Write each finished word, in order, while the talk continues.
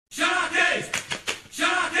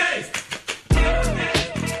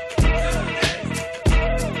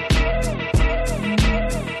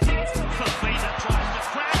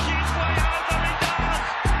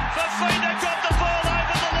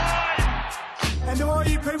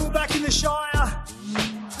people back in the Shire.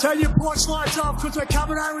 Turn your porch lights off because we're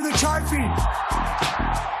coming home with a trophy.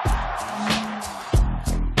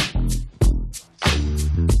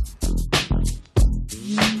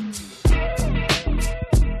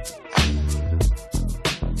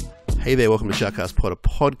 Hey there, welcome to Sharkcast Pod, a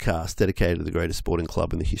podcast dedicated to the greatest sporting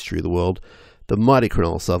club in the history of the world, the mighty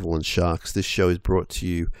Cronulla Sutherland Sharks. This show is brought to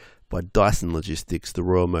you by Dyson Logistics, the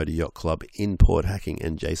Royal Motor Yacht Club in Port Hacking,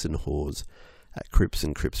 and Jason Hawes at Cripps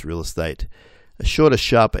 & Cripps Real Estate. A shorter,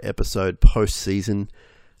 sharper episode post-season.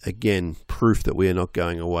 Again, proof that we are not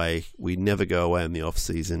going away. We never go away in the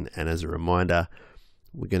off-season, and as a reminder,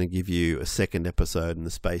 we're going to give you a second episode in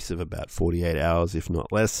the space of about 48 hours, if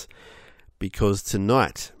not less, because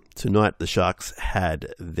tonight the Sharks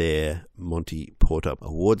had their Monty Porter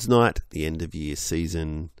Awards night, the end of year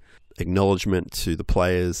season acknowledgement to the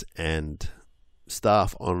players and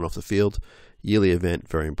staff on and off the field. Yearly event,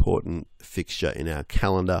 very important fixture in our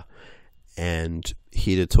calendar, and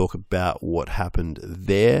here to talk about what happened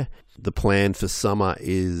there. The plan for summer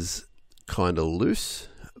is kind of loose,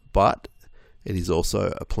 but it is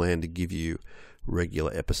also a plan to give you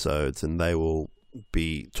regular episodes, and they will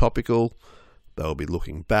be topical. They'll be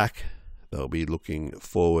looking back, they'll be looking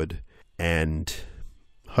forward, and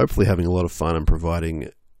hopefully having a lot of fun and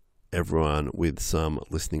providing everyone with some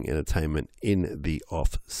listening entertainment in the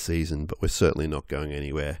off season. But we're certainly not going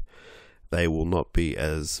anywhere. They will not be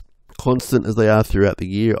as constant as they are throughout the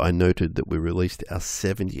year. I noted that we released our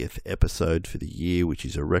 70th episode for the year, which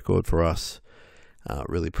is a record for us.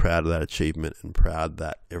 Really proud of that achievement and proud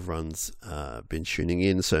that everyone's been tuning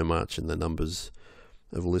in so much, and the numbers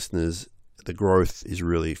of listeners, the growth is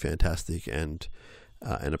really fantastic and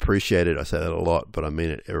appreciated. I say that a lot, but I mean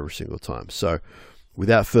it every single time. So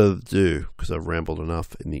without further ado, because I've rambled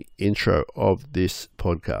enough in the intro of this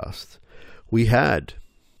podcast, we had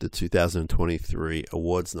the 2023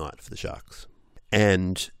 awards night for the Sharks.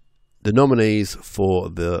 And the nominees for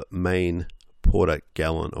the main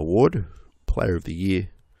Porter-Gallen Award, Player of the Year,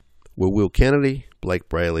 were Will Kennedy, Blake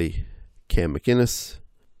Brayley, Cam McInnes,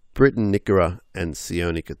 Britton Nikora, and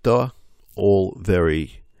Sione Katoa. All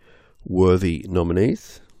very worthy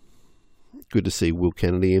nominees. Good to see Will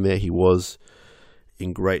Kennedy in there. He was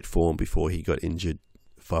in great form before he got injured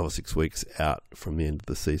 5 or 6 weeks out from the end of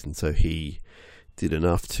the season. So he did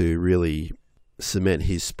enough to really cement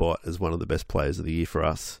his spot as one of the best players of the year for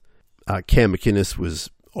us. Cam McInnes was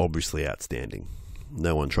obviously outstanding.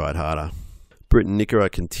 No one tried harder. Britton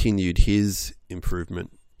Nikora continued his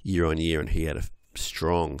improvement year on year, and he had a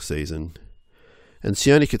strong season. And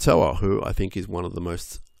Sione Katoa, who I think is one of the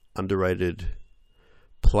most underrated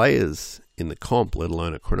players in the comp, let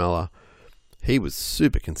alone at Cronulla, he was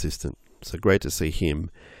super consistent. So great to see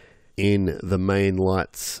him in the main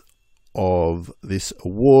lights of this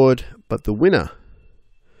award. But the winner,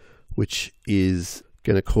 which is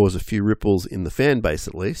going to cause a few ripples in the fan base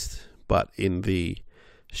at least, but in the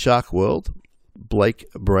Shark world, Blake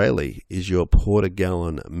Brayley is your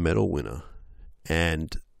Porter-Gallen medal winner.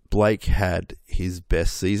 And Blake had his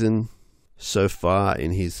best season so far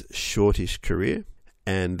in his shortish career,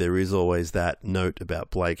 and there is always that note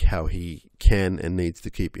about Blake, how he can and needs to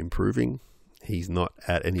keep improving. He's not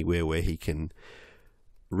at anywhere where he can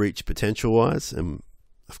reach potential-wise, and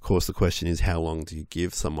of course the question is, how long do you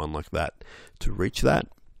give someone like that to reach that?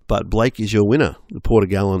 But Blake is your winner, the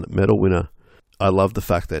Porter-Gallen medal winner. I love the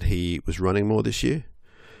fact that he was running more this year.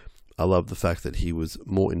 I love the fact that he was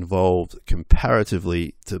more involved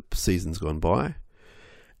comparatively to seasons gone by.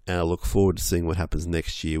 And I look forward to seeing what happens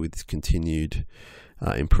next year with his continued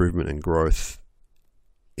improvement and growth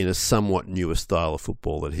in a somewhat newer style of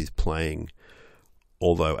football that he's playing.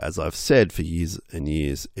 Although, as I've said for years and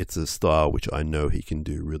years, it's a style which I know he can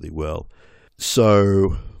do really well.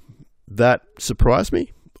 So that surprised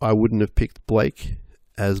me. I wouldn't have picked Blake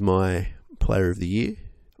as my player of the year,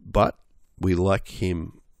 but we like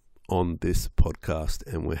him on this podcast,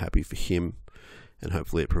 and we're happy for him, and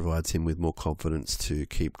hopefully it provides him with more confidence to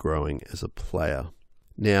keep growing as a player.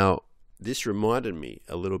 Now, this reminded me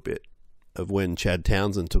a little bit of when Chad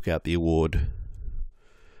Townsend took out the award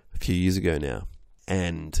a few years ago now,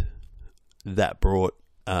 and that brought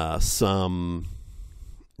some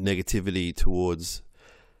negativity towards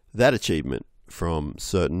that achievement from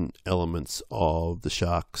certain elements of the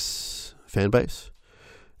Sharks fan base.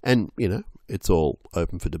 And, you know, it's all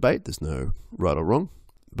open for debate. There's no right or wrong.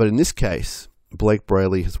 But in this case, Blake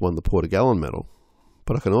Brayley has won the Porter-Gallen medal.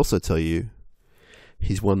 But I can also tell you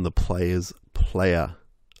he's won the Players Player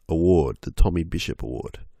Award, the Tommy Bishop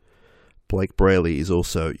Award. Blake Brayley is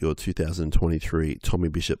also your 2023 Tommy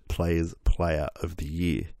Bishop Players Player of the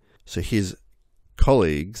Year. So his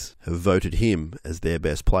colleagues have voted him as their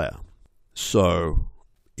best player. So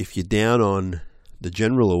if you're down on the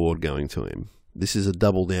general award going to him, this is a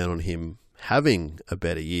double down on him having a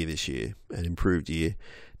better year this year, an improved year.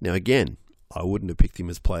 Now again, I wouldn't have picked him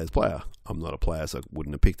as player's player. I'm not a player, so I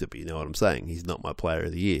wouldn't have picked it, but you know what I'm saying. He's not my player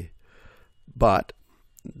of the year. But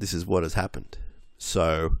this is what has happened.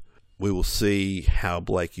 So we will see how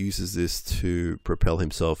Blake uses this to propel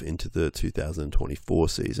himself into the 2024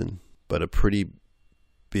 season. But a pretty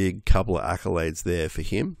big couple of accolades there for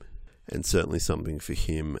him, and certainly something for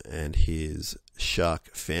him and his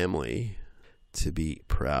Shark family to be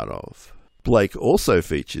proud of. Blake also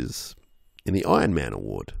features in the Iron Man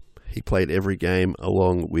Award. He played every game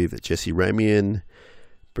along with Jesse Ramian,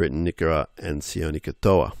 Britton Nikora, and Sione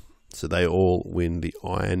Katoa. So they all win the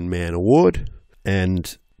Iron Man Award.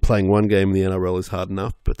 And playing one game in the NRL is hard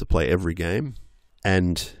enough, but to play every game,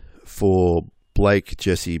 and for Blake,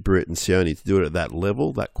 Jesse, Britt, and Sione to do it at that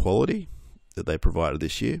level, that quality that they provided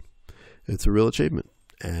this year, it's a real achievement.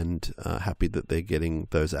 And happy that they're getting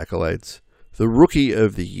those accolades. The Rookie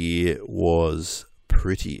of the Year was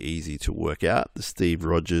pretty easy to work out. The Steve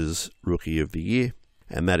Rogers Rookie of the Year,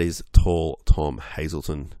 and that is tall Tom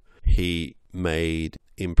Hazelton. He made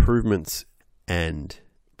improvements and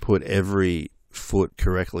put every foot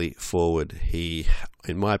correctly forward. He,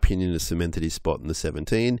 in my opinion, has cemented his spot in the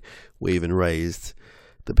 17. We even raised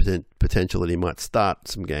the potential that he might start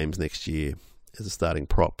some games next year as a starting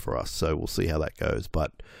prop for us. So we'll see how that goes.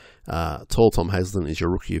 But tall Tom Hazelton is your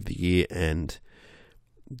Rookie of the Year, and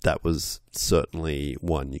that was certainly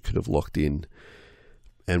one you could have locked in.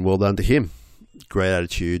 And well done to him. Great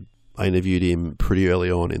attitude. I interviewed him pretty early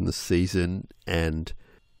on in the season, and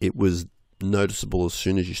it was noticeable as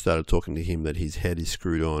soon as you started talking to him that his head is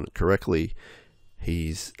screwed on correctly.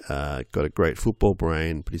 He's got a great football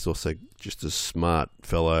brain, but he's also just a smart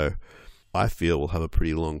fellow. I feel will have a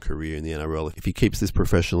pretty long career in the NRL if he keeps this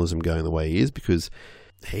professionalism going the way he is, because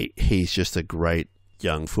he's just a great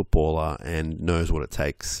young footballer and knows what it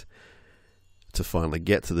takes to finally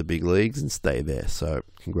get to the big leagues and stay there. So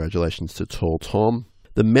congratulations to tall Tom.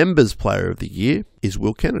 The Members Player of the Year is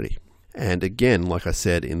Will Kennedy. And again, like I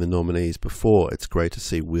said in the nominees before, it's great to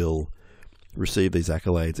see Will receive these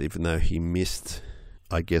accolades, even though he missed,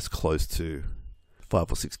 I guess, close to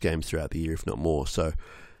 5 or 6 games throughout the year, if not more. So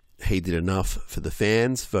he did enough for the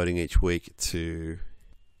fans voting each week to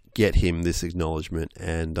get him this acknowledgement,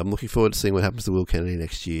 and I'm looking forward to seeing what happens to Will Kennedy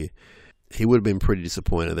next year. He would have been pretty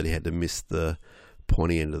disappointed that he had to miss the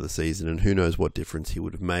pointy end of the season, and who knows what difference he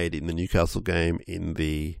would have made in the Newcastle game, in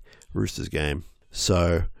the Roosters game.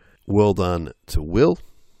 So well done to Will,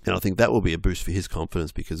 and I think that will be a boost for his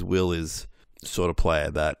confidence, because Will is the sort of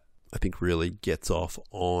player that I think really gets off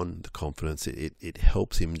on the confidence. It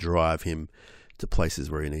helps him, drive him to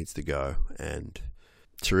places where he needs to go, and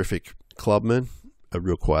terrific clubman. A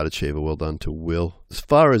real quiet achiever. Well done to Will. As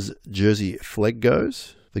far as Jersey Flegg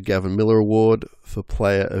goes, the Gavin Miller Award for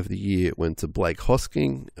Player of the Year went to Blake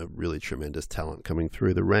Hosking, a really tremendous talent coming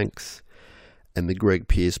through the ranks. And the Greg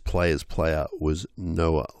Pearce Players Player was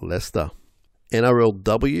Noah Lester.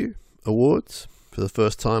 NRLW Awards, for the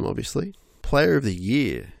first time, obviously. Player of the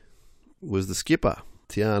Year was the skipper,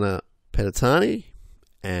 Tiana Petatani,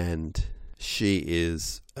 and she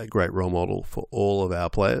is a great role model for all of our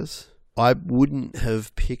players. I wouldn't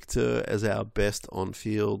have picked her as our best on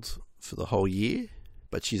field for the whole year,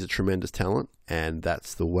 but she's a tremendous talent, and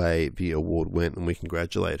that's the way the award went, and we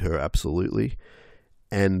congratulate her absolutely.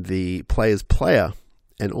 And the Players Player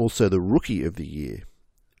and also the Rookie of the Year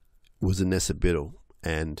was Anessa Biddle,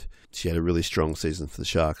 and she had a really strong season for the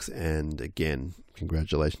Sharks, and again,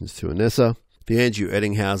 congratulations to Anessa. The Andrew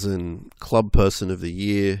Eddinghausen Club Person of the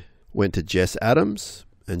Year went to Jess Adams,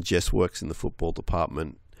 and Jess works in the football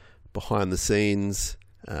department behind the scenes.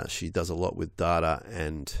 She does a lot with data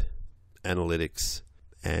and analytics,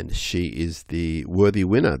 and she is the worthy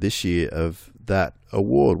winner this year of that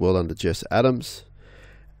award. Well done to Jess Adams.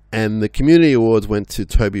 And the community awards went to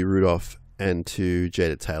Toby Rudolph and to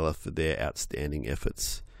Jada Taylor for their outstanding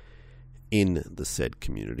efforts in the said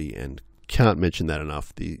community, and can't mention that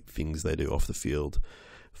enough, the things they do off the field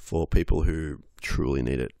for people who truly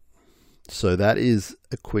need it. So that is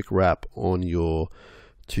a quick wrap on your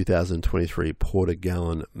 2023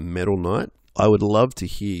 Porter-Gallen Medal Night. I would love to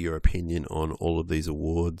hear your opinion on all of these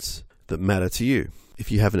awards that matter to you.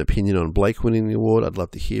 If you have an opinion on Blake winning the award, I'd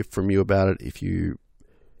love to hear from you about it. If you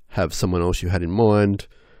have someone else you had in mind,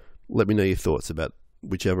 let me know your thoughts about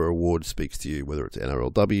whichever award speaks to you, whether it's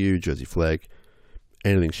NRLW, Jersey Flegg,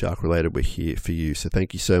 anything Shark related. We're here for you. So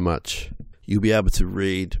thank you so much. You'll be able to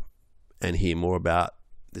read and hear more about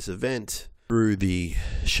this event through the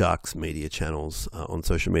Sharks media channels on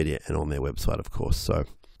social media and on their website, of course. So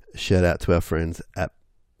shout out to our friends at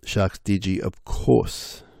Sharks Digi, of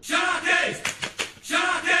course. Sharkies!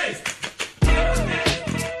 Sharkies!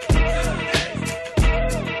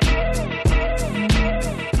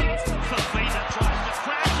 Fafita tries to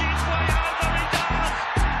crash his way over, he does!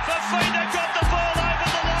 Fafita got the ball over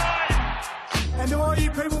the line! And to all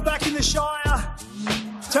you people back in the Shire,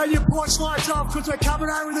 turn your porch lights off because we're coming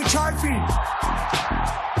home with a trophy.